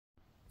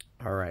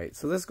Alright,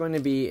 so this is going to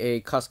be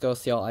a Costco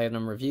sale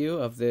item review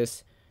of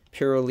this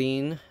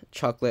Pirouline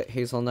chocolate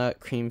hazelnut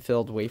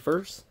cream-filled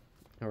wafers.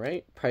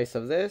 Alright, price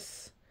of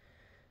this,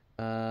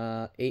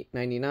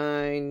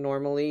 $8.99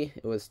 normally.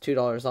 It was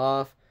 $2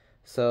 off,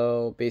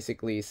 so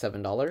basically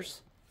 $7.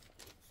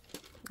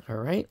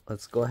 Alright,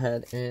 let's go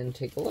ahead and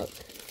take a look.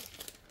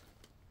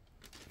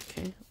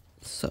 Okay,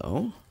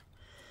 so,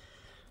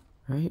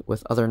 alright,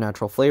 with other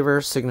natural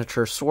flavors,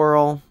 signature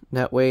swirl,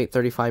 net weight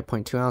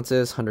 35.2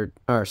 ounces,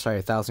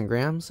 1,000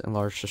 grams,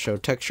 enlarged to show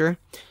texture,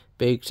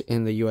 baked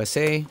in the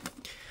USA.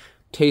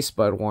 Taste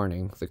bud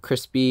warning: the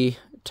crispy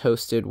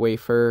toasted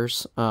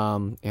wafers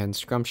and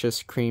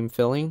scrumptious cream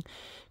filling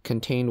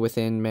contained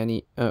within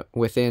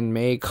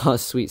may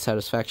cause sweet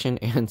satisfaction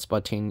and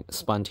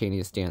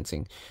spontaneous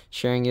dancing.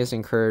 Sharing is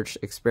encouraged.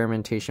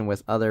 Experimentation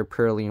with other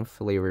Pirouline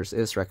flavors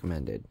is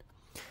recommended.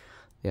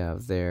 They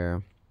have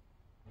their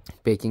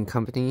baking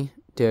company,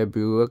 De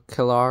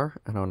Bucalar.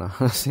 I don't know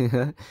how to say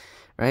that.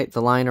 Right?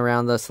 The line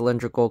around the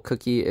cylindrical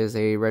cookie is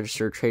a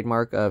registered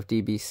trademark of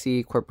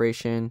DBC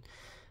Corporation.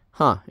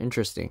 Huh,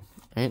 interesting.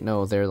 I didn't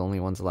know they're the only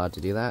ones allowed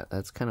to do that.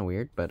 That's kind of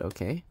weird, but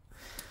okay.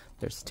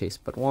 There's the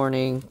taste bud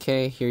warning.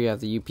 Okay, here you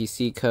have the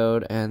UPC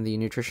code and the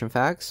nutrition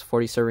facts.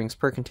 40 servings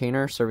per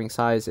container. Serving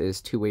size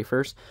is 2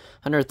 wafers.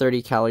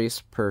 130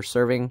 calories per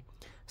serving.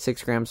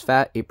 6 grams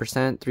fat,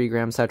 8%. 3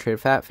 grams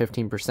saturated fat,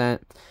 15%.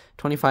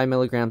 25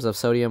 milligrams of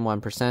sodium,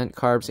 1%.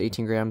 Carbs,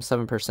 18 grams,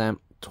 7%.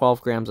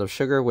 12 grams of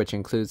sugar, which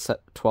includes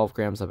 12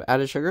 grams of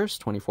added sugars,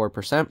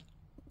 24%.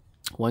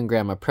 1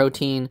 gram of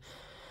protein.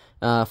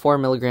 4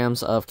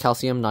 milligrams of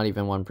calcium, not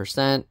even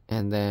 1%,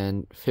 and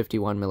then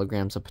 51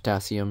 milligrams of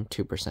potassium,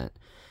 2%.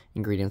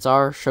 Ingredients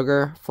are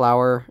sugar,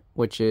 flour,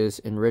 which is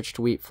enriched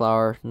wheat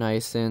flour,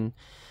 niacin,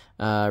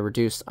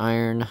 reduced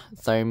iron,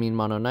 thiamine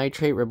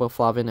mononitrate,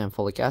 riboflavin, and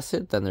folic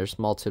acid. Then there's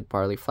malted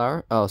barley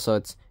flour. Oh, so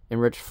it's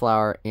enriched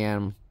flour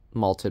and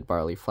malted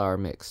barley flour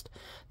mixed.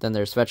 Then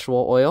there's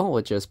vegetable oil,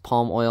 which is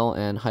palm oil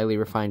and highly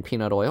refined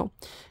peanut oil.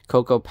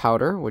 Cocoa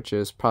powder, which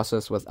is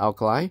processed with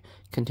alkali,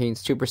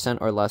 contains 2%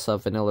 or less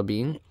of vanilla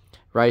bean.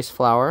 Rice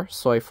flour,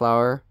 soy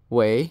flour,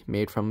 whey,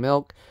 made from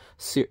milk,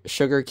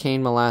 sugar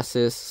cane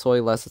molasses, soy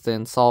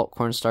lecithin, salt,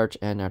 cornstarch,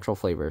 and natural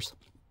flavors.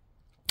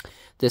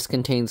 This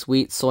contains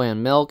wheat, soy,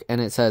 and milk, and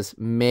it says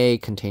may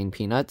contain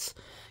peanuts.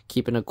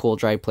 Keep in a cool,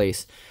 dry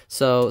place.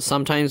 So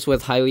sometimes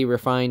with highly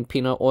refined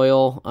peanut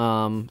oil,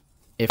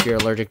 if you're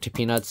allergic to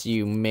peanuts,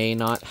 you may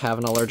not have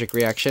an allergic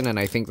reaction, and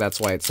I think that's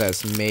why it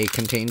says may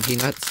contain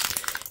peanuts.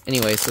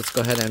 Anyways, let's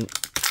go ahead and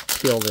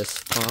peel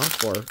this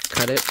off or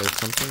cut it or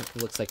something. It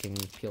looks like I can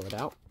peel it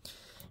out.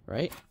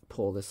 Right?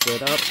 Pull this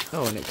lid up.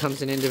 Oh, and it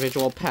comes in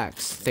individual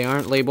packs. They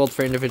aren't labeled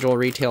for individual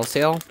retail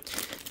sale,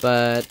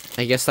 but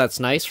I guess that's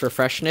nice for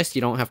freshness.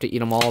 You don't have to eat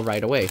them all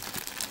right away.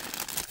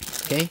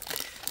 Okay,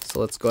 so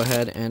let's go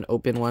ahead and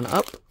open one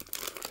up.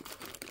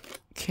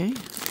 Okay,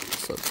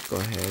 so let's go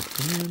ahead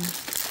and...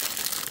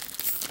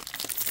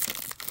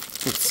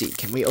 let's see,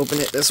 can we open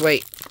it this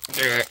way?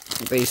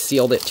 They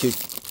sealed it too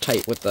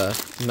tight with the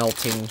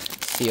melting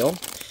seal,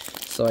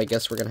 so I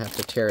guess we're gonna have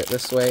to tear it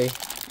this way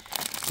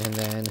and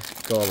then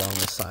go along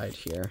the side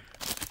here.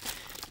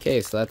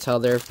 Okay, so that's how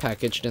they're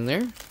packaged in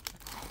there.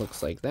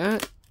 Looks like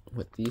that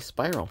with the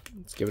spiral.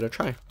 Let's give it a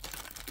try.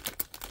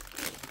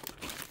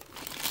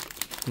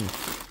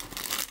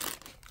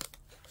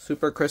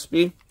 Super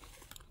crispy,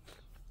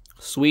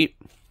 sweet,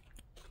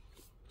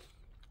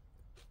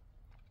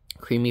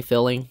 creamy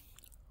filling.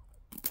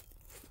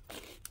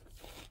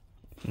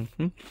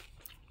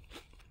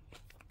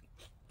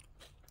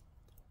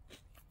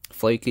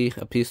 Flaky,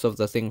 a piece of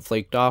the thing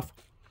flaked off,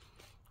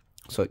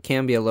 so it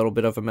can be a little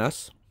bit of a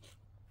mess.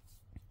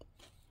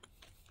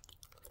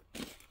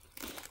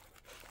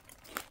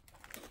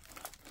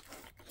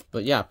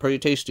 But yeah, pretty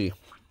tasty.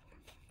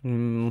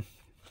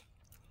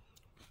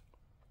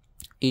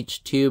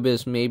 Each tube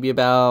is maybe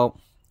about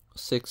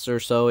 6 or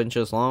so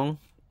inches long.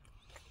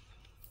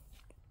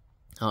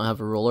 I don't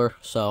have a ruler,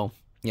 so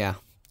yeah.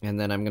 And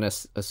then I'm going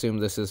to assume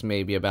this is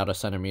maybe about 1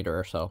 centimeter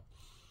or so.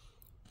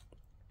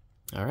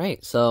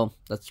 Alright, so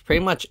that's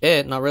pretty much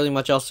it. Not really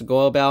much else to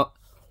go about.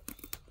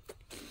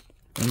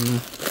 I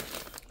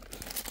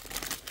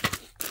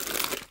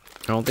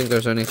don't think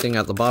there's anything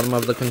at the bottom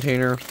of the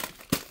container.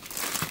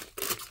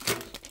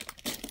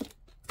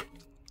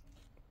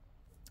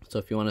 So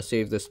if you want to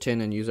save this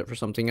tin and use it for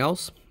something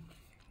else.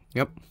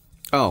 Yep.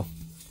 Oh,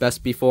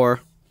 best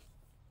before.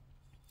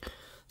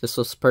 This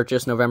was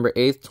purchased November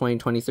 8th,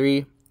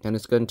 2023. And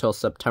it's good until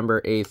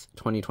September 8th,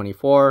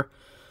 2024.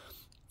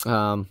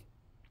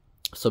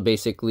 So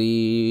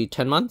basically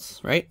 10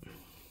 months, right?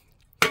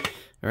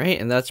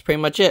 Alright, and that's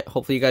pretty much it.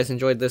 Hopefully you guys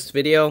enjoyed this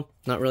video.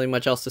 Not really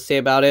much else to say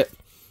about it.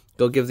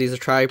 Go give these a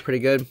try, pretty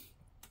good.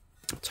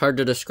 It's hard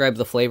to describe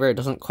the flavor. It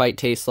doesn't quite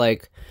taste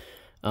like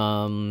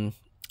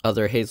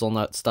other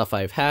hazelnut stuff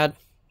I've had.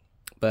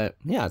 But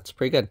yeah, it's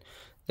pretty good.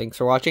 Thanks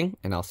for watching,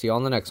 and I'll see you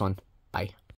on the next one. Bye.